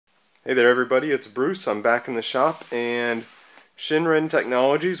Hey there everybody, it's Bruce. I'm back in the shop and Shanren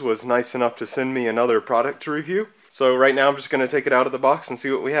Technologies was nice enough to send me another product to review. So right now I'm just going to take it out of the box and see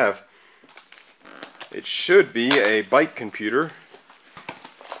what we have. It should be a bike computer.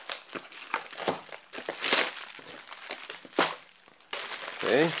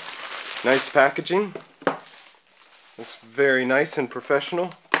 Okay, nice packaging. Looks very nice and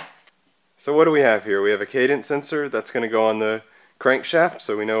professional. So what do we have here? We have a cadence sensor that's going to go on the crankshaft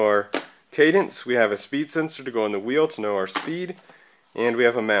so we know our cadence. We have a speed sensor to go on the wheel to know our speed, and we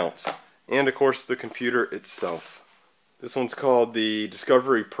have a mount, and of course the computer itself. This one's called the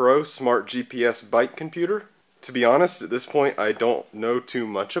Discovery Pro Smart GPS Bike Computer. To be honest, at this point I don't know too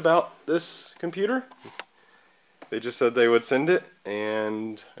much about this computer. They just said they would send it,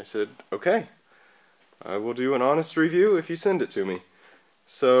 and I said okay, I will do an honest review if you send it to me.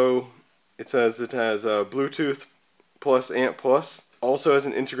 So it says it has a Bluetooth plus ANT plus. Also has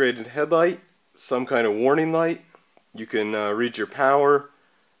an integrated headlight, some kind of warning light. You can read your power,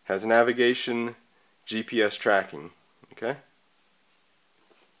 has navigation, GPS tracking. Okay?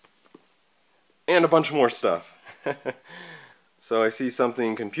 And a bunch more stuff. So I see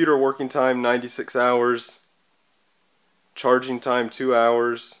something, computer working time 96 hours, charging time 2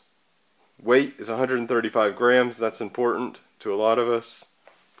 hours, weight is 135 grams, that's important to a lot of us.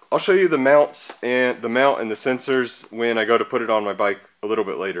 I'll show you the mount and the sensors when I go to put it on my bike a little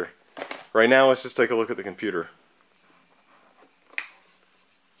bit later. Right now, let's just take a look at the computer.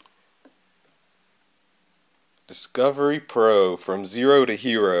 Discovery Pro, from zero to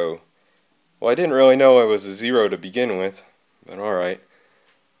hero. Well, I didn't really know I was a zero to begin with, but alright.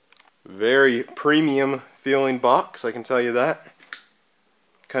 Very premium feeling box, I can tell you that.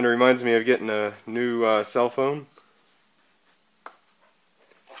 Kind of reminds me of getting a new cell phone.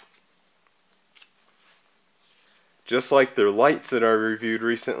 Just like their lights that I reviewed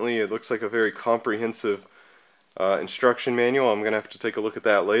recently, it looks like a very comprehensive instruction manual. I'm going to have to take a look at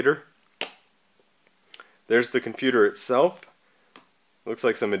that later. There's the computer itself. Looks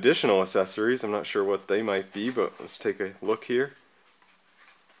like some additional accessories. I'm not sure what they might be, but let's take a look here.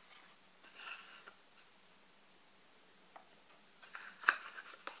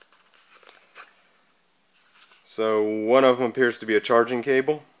 So one of them appears to be a charging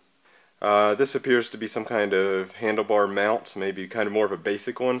cable. This appears to be some kind of handlebar mount, maybe kind of more of a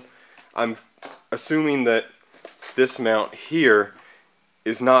basic one. I'm assuming that this mount here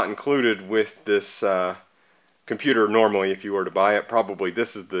is not included with this computer normally if you were to buy it. Probably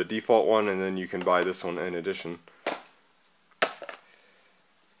this is the default one, and then you can buy this one in addition.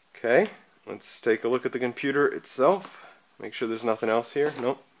 Okay, let's take a look at the computer itself. Make sure there's nothing else here.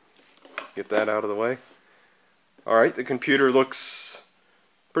 Nope. Get that out of the way. Alright, the computer looks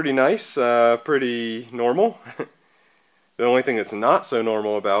pretty nice, pretty normal. The only thing that's not so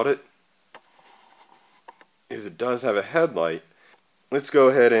normal about it is it does have a headlight. Let's go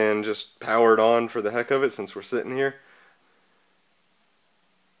ahead and just power it on for the heck of it since we're sitting here.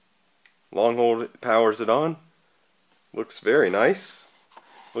 Long hold powers it on. Looks very nice.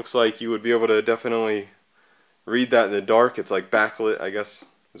 Looks like you would be able to definitely read that in the dark. It's like backlit, I guess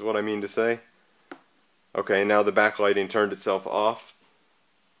is what I mean to say. Okay, now the backlighting turned itself off.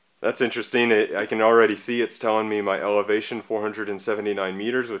 That's interesting. I can already see it's telling me my elevation, 479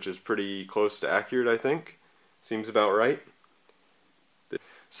 meters, which is pretty close to accurate, I think. Seems about right.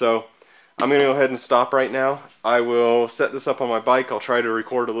 So I'm going to go ahead and stop right now. I will set this up on my bike. I'll try to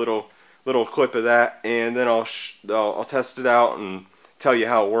record a little clip of that, and then I'll test it out and tell you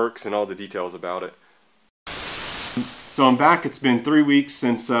how it works and all the details about it. So I'm back. It's been 3 weeks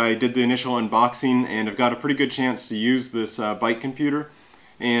since I did the initial unboxing, and I've got a pretty good chance to use this bike computer.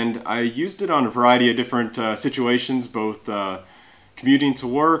 And I used it on a variety of different situations, both commuting to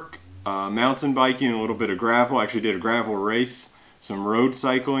work, mountain biking, a little bit of gravel. I actually did a gravel race, some road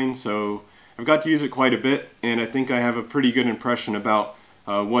cycling, so I've got to use it quite a bit, and I think I have a pretty good impression about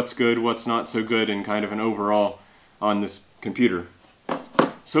what's good, what's not so good, and kind of an overall on this computer.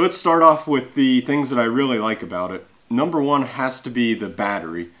 So let's start off with the things that I really like about it. Number one has to be the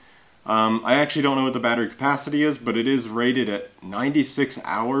battery. I actually don't know what the battery capacity is, but it is rated at 96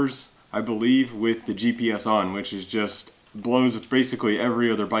 hours, I believe, with the GPS on, which is just blows basically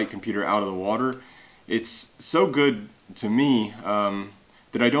every other bike computer out of the water. It's so good to me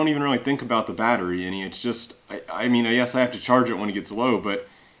that I don't even really think about the battery any. It's just, I mean, I guess I have to charge it when it gets low, but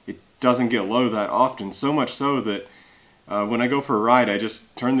it doesn't get low that often, so much so that when I go for a ride, I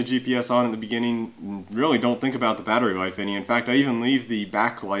just turn the GPS on at the beginning and really don't think about the battery life any. In fact, I even leave the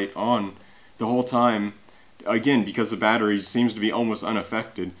backlight on the whole time, again, because the battery seems to be almost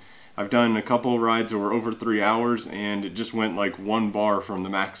unaffected. I've done a couple rides that were over 3 hours, and it just went like 1 bar from the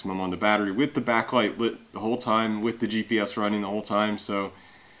maximum on the battery with the backlight lit the whole time, with the GPS running the whole time. So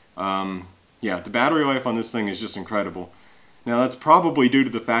yeah, the battery life on this thing is just incredible. Now that's probably due to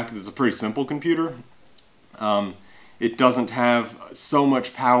the fact that it's a pretty simple computer. It doesn't have so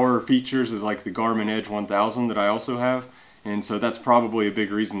much power features as like the Garmin Edge 1000 that I also have, and so that's probably a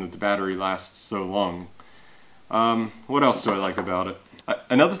big reason that the battery lasts so long. What else do I like about it?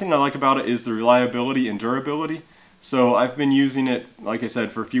 Another thing I like about it is the reliability and durability. So I've been using it, like I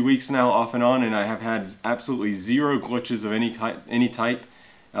said, for a few weeks now, off and on, and I have had absolutely zero glitches of any type.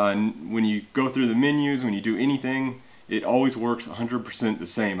 When you go through the menus, when you do anything, it always works 100% the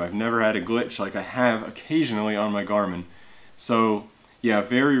same. I've never had a glitch like I have occasionally on my Garmin. So yeah,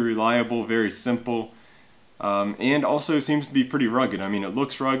 very reliable, very simple, and also seems to be pretty rugged. I mean, it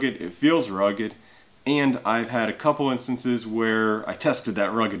looks rugged, it feels rugged, and I've had a couple instances where I tested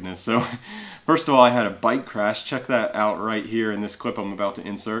that ruggedness. So first of all, I had a bike crash. Check that out right here in this clip I'm about to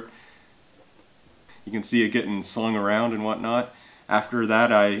insert. You can see it getting slung around and whatnot. After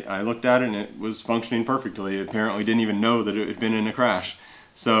that, I looked at it and it was functioning perfectly. It apparently didn't even know that it had been in a crash.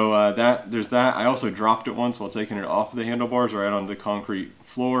 So there's that. I also dropped it once while taking it off of the handlebars right on the concrete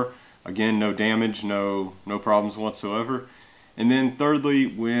floor. Again, no damage, no problems whatsoever. And then thirdly,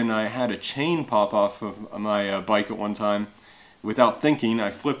 when I had a chain pop off of my bike at one time, without thinking,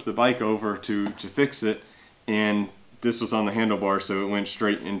 I flipped the bike over to fix it, and this was on the handlebar, so it went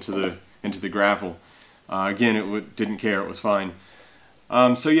straight into the gravel. Again, it didn't care, it was fine.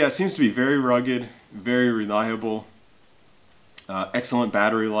 So yeah, it seems to be very rugged, very reliable, excellent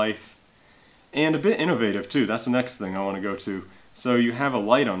battery life, and a bit innovative too. That's the next thing I want to go to. So you have a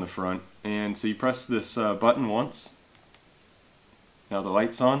light on the front, and so you press this button once. Now the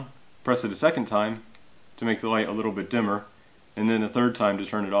light's on. Press it a second time to make the light a little bit dimmer, and then a third time to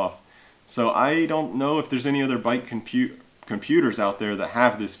turn it off. So I don't know if there's any other bike computers out there that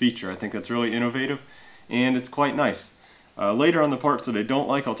have this feature. I think that's really innovative, and it's quite nice. Later on the parts that I don't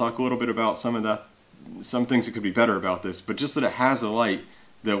like, I'll talk a little bit about some things that could be better about this, but just that it has a light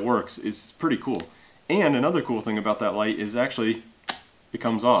that works is pretty cool. And another cool thing about that light is actually it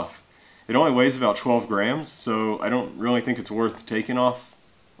comes off. It only weighs about 12 grams, so I don't really think it's worth taking off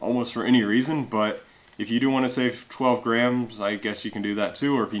almost for any reason, but if you do want to save 12 grams, I guess you can do that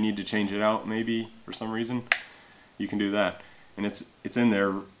too, or if you need to change it out maybe for some reason, you can do that. And it's in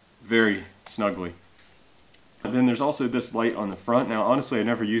there very snugly. And then there's also this light on the front. Now honestly, I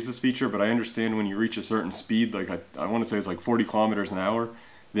never use this feature, but I understand when you reach a certain speed, like I want to say it's like 40 kilometers an hour,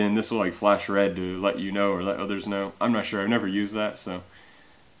 then this will like flash red to let you know or let others know. I'm not sure, I've never used that. So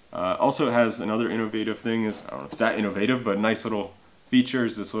also it has another innovative thing, I don't know if it's that innovative, but a nice little feature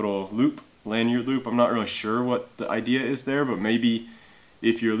is this little loop, lanyard loop. I'm not really sure what the idea is there, but maybe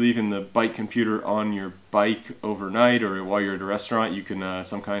if you're leaving the bike computer on your bike overnight or while you're at a restaurant, you can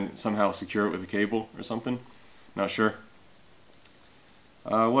somehow secure it with a cable or something. Not sure.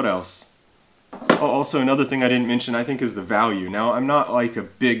 What else? Oh, also another thing I didn't mention, I think, is the value. Now, I'm not like a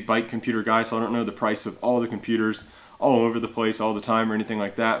big bike computer guy, so I don't know the price of all the computers all over the place all the time or anything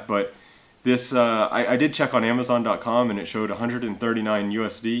like that, but this, I did check on Amazon.com and it showed 139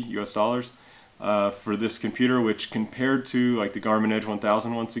 US dollars for this computer, which compared to like the Garmin Edge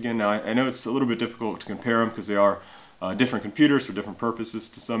 1000 once again. Now, I know it's a little bit difficult to compare them because they are different computers for different purposes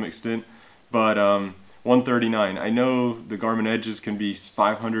to some extent, but 139. I know the Garmin Edges can be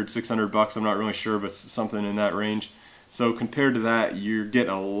 500, 600 bucks. I'm not really sure, but something in that range. So compared to that, you get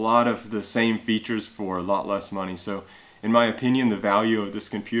a lot of the same features for a lot less money. So in my opinion, the value of this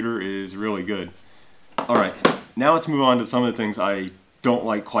computer is really good. Alright, now let's move on to some of the things I don't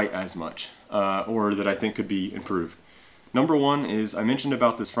like quite as much, or that I think could be improved. Number one is, I mentioned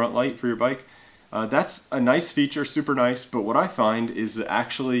about this front light for your bike. That's a nice feature, super nice, but what I find is that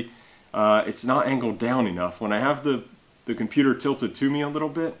actually it's not angled down enough. When I have the computer tilted to me a little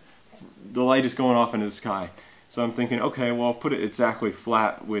bit, the light is going off into the sky. So I'm thinking, okay, well, I'll put it exactly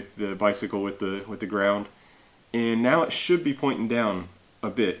flat with the bicycle with the ground, and now it should be pointing down a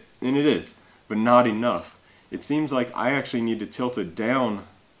bit, and it is, but not enough. It seems like I actually need to tilt it down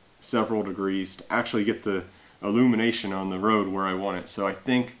several degrees to actually get the illumination on the road where I want it. So I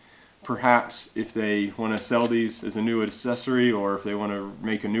think perhaps if they want to sell these as a new accessory, or if they want to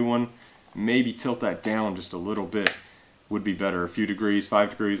make a new one, maybe tilt that down just a little bit would be better. A few degrees, 5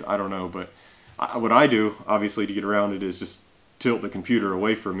 degrees, I don't know, but what I do, obviously, to get around it is just tilt the computer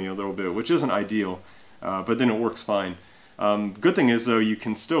away from me a little bit, which isn't ideal, but then it works fine. Good thing is, though, you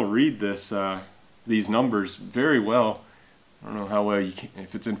can still read these numbers very well. I don't know how well you can,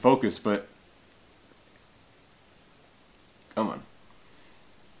 if it's in focus, but come on.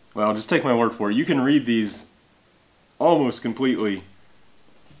 well, just take my word for it, you can read these almost completely,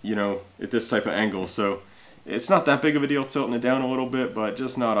 you know, at this type of angle. So it's not that big of a deal tilting it down a little bit, but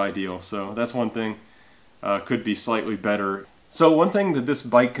just not ideal. So that's one thing, could be slightly better. So one thing that this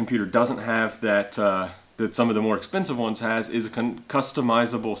bike computer doesn't have that that some of the more expensive ones has is a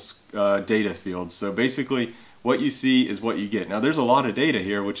customizable data field. So basically what you see is what you get. Now there's a lot of data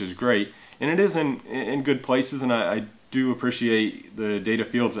here, which is great, and it is in good places, and I do appreciate the data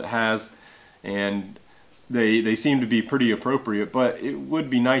fields it has, and they seem to be pretty appropriate, but it would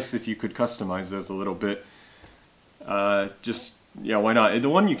be nice if you could customize those a little bit. Yeah, why not? The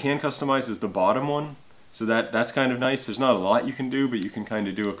one you can customize is the bottom one, so that's kind of nice. There's not a lot you can do, but you can kind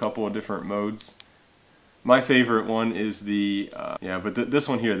of do a couple of different modes. My favorite one is the, this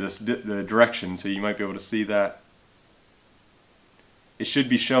one here, the direction, so you might be able to see that. It should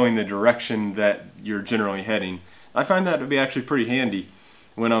be showing the direction that you're generally heading. I find that to be actually pretty handy.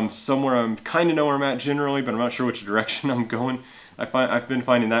 When I'm somewhere, I kind of know where I'm at generally, but I'm not sure which direction I'm going. I've been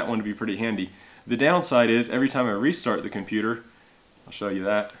finding that one to be pretty handy. The downside is every time I restart the computer, I'll show you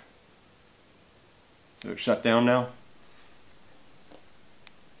that. So it's shut down now.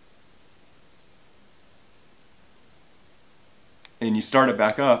 And you start it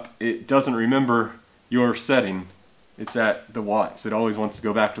back up, it doesn't remember your setting. It's at the watts. It always wants to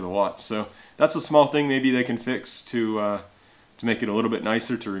go back to the watts. So that's a small thing maybe they can fix to make it a little bit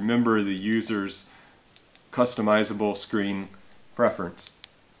nicer to remember the user's customizable screen preference.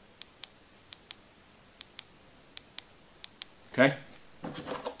 Okay?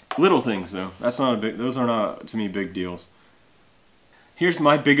 Little things though. Those are not to me big deals. Here's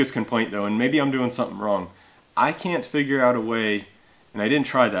my biggest complaint though, and maybe I'm doing something wrong. I can't figure out a way, and I didn't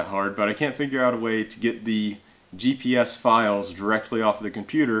try that hard, but I can't figure out a way to get the GPS files directly off of the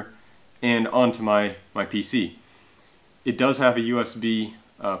computer and onto my PC. It does have a USB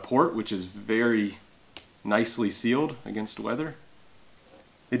port, which is very nicely sealed against weather.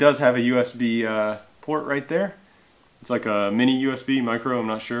 It does have a USB port right there. It's like a mini USB, micro, I'm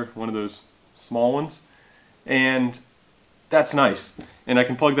not sure, one of those small ones. And that's nice. And I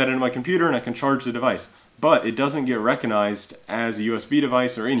can plug that into my computer and I can charge the device. But it doesn't get recognized as a USB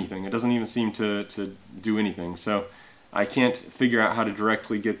device or anything. It doesn't even seem to do anything. So I can't figure out how to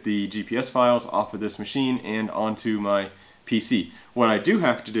directly get the GPS files off of this machine and onto my PC. What I do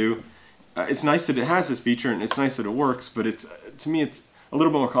have to do, it's nice that it has this feature and it's nice that it works, but to me it's a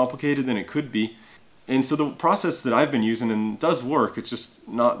little bit more complicated than it could be. And so the process that I've been using, and does work, it's just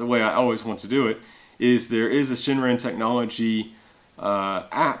not the way I always want to do it, is there is a Shanren Technology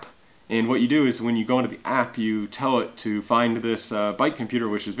app. And what you do is when you go into the app, you tell it to find this bike computer,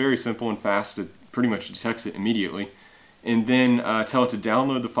 which is very simple and fast. It pretty much detects it immediately. And then tell it to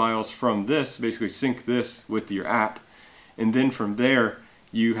download the files from this, basically sync this with your app. And then from there,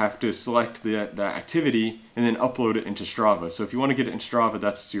 you have to select the activity and then upload it into Strava. So if you want to get it in Strava,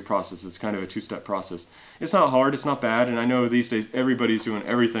 that's your process. It's kind of a two-step process. It's not hard, it's not bad, and I know these days everybody's doing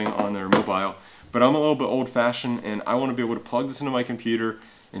everything on their mobile, but I'm a little bit old-fashioned and I want to be able to plug this into my computer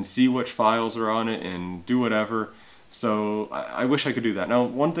and see which files are on it and do whatever. So I wish I could do that. Now,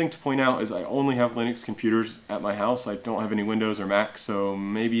 one thing to point out is I only have Linux computers at my house. I don't have any Windows or Mac, so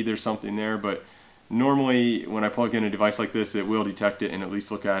maybe there's something there, but normally when I plug in a device like this, it will detect it and at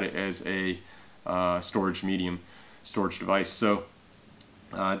least look at it as a storage device. So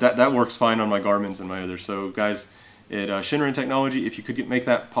that works fine on my Garmin's and my others. So guys at Shanren Technology, if you could make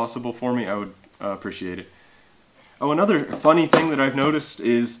that possible for me, I would appreciate it. Oh, another funny thing that I've noticed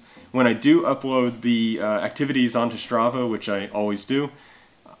is when I do upload the activities onto Strava, which I always do,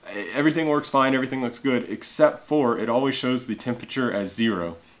 everything works fine, everything looks good, except for it always shows the temperature as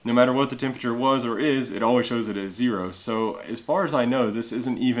 0. No matter what the temperature was or is, it always shows it as 0. So as far as I know, this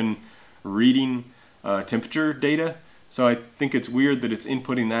isn't even reading temperature data. So I think it's weird that it's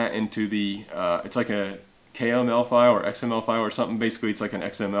inputting that into the, it's like a KML file or XML file or something. Basically, it's like an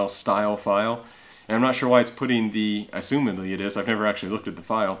XML style file. And I'm not sure why it's putting the, assumedly it is, I've never actually looked at the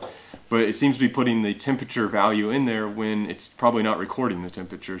file, but it seems to be putting the temperature value in there when it's probably not recording the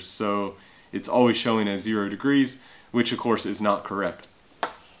temperature. So it's always showing as 0 degrees, which of course is not correct.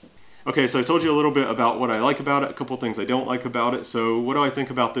 Okay, so I told you a little bit about what I like about it, a couple things I don't like about it. So what do I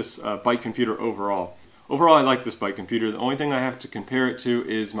think about this bike computer overall? Overall, I like this bike computer. The only thing I have to compare it to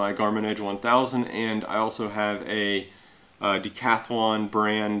is my Garmin Edge 1000, and I also have a Decathlon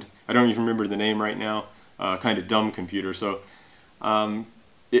brand, I don't even remember the name right now, kind of dumb computer. So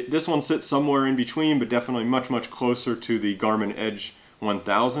this one sits somewhere in between, but definitely much, much closer to the Garmin Edge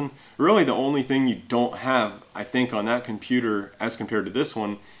 1000. Really the only thing you don't have, I think, on that computer as compared to this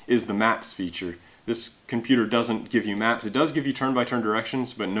one is the maps feature. this computer doesn't give you maps. It does give you turn-by-turn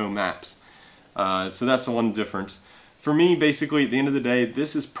directions, but no maps. So that's the one difference. For me, basically, at the end of the day,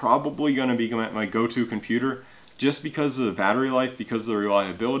 this is probably going to be my go-to computer just because of the battery life, because of the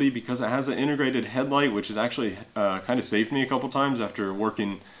reliability, because it has an integrated headlight, which has actually kind of saved me a couple times after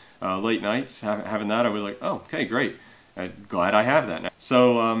working late nights. Having that, I was like, oh, okay, great. I'm glad I have that now.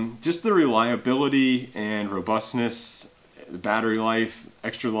 So just the reliability and robustness, the battery life,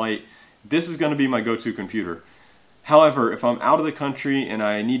 extra light, this is going to be my go-to computer. However, if I'm out of the country and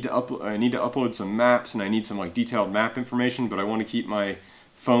I need to upload some maps and I need some like detailed map information, but I want to keep my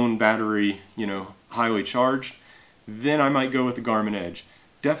phone battery, you know, highly charged, then I might go with the Garmin Edge.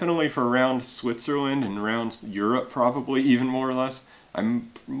 Definitely for around Switzerland and around Europe, probably even more or less.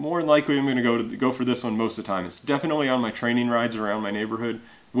 I'm more likely I'm going to go for this one most of the time. It's definitely on my training rides around my neighborhood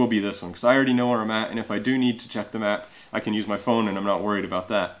will be this one because I already know where I'm at, and if I do need to check the map, I can use my phone and I'm not worried about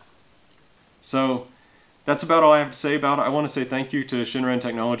that. So that's about all I have to say about it. I want to say thank you to Shanren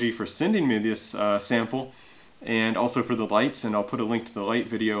Technology for sending me this sample, and also for the lights, and I'll put a link to the light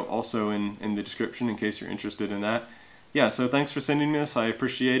video also in the description in case you're interested in that. Yeah, so thanks for sending me this. I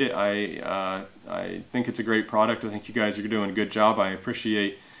appreciate it. I think it's a great product. I think you guys are doing a good job. I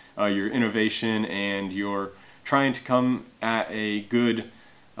appreciate your innovation and your trying to come at a good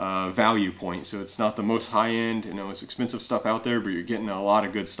value point. So it's not the most high-end and most expensive stuff out there, but you're getting a lot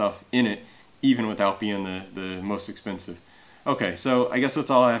of good stuff in it, even without being the most expensive. Okay, so I guess that's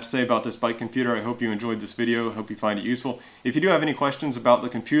all I have to say about this bike computer. I hope you enjoyed this video. I hope you find it useful. If you do have any questions about the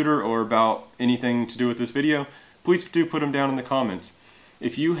computer or about anything to do with this video, please do put them down in the comments.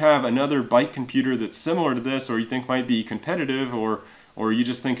 If you have another bike computer that's similar to this, or you think might be competitive, or you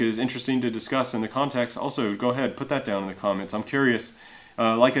just think is interesting to discuss in the context, also go ahead, put that down in the comments. I'm curious.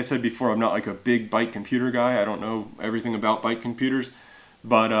 Like I said before, I'm not like a big bike computer guy. I don't know everything about bike computers.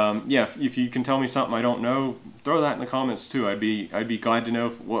 But yeah, if you can tell me something I don't know, throw that in the comments too. I'd be glad to know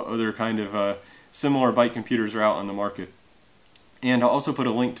what other kind of similar bike computers are out on the market. And I'll also put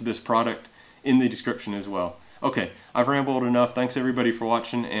a link to this product in the description as well. Okay, I've rambled enough. Thanks everybody for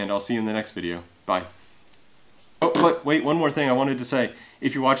watching, and I'll see you in the next video. Bye. Oh, but wait, one more thing I wanted to say.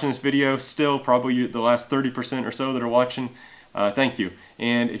 If you're watching this video, still probably the last 30% or so that are watching, thank you.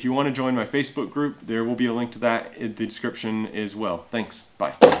 And if you want to join my Facebook group, there will be a link to that in the description as well. Thanks.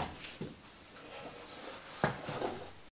 Bye.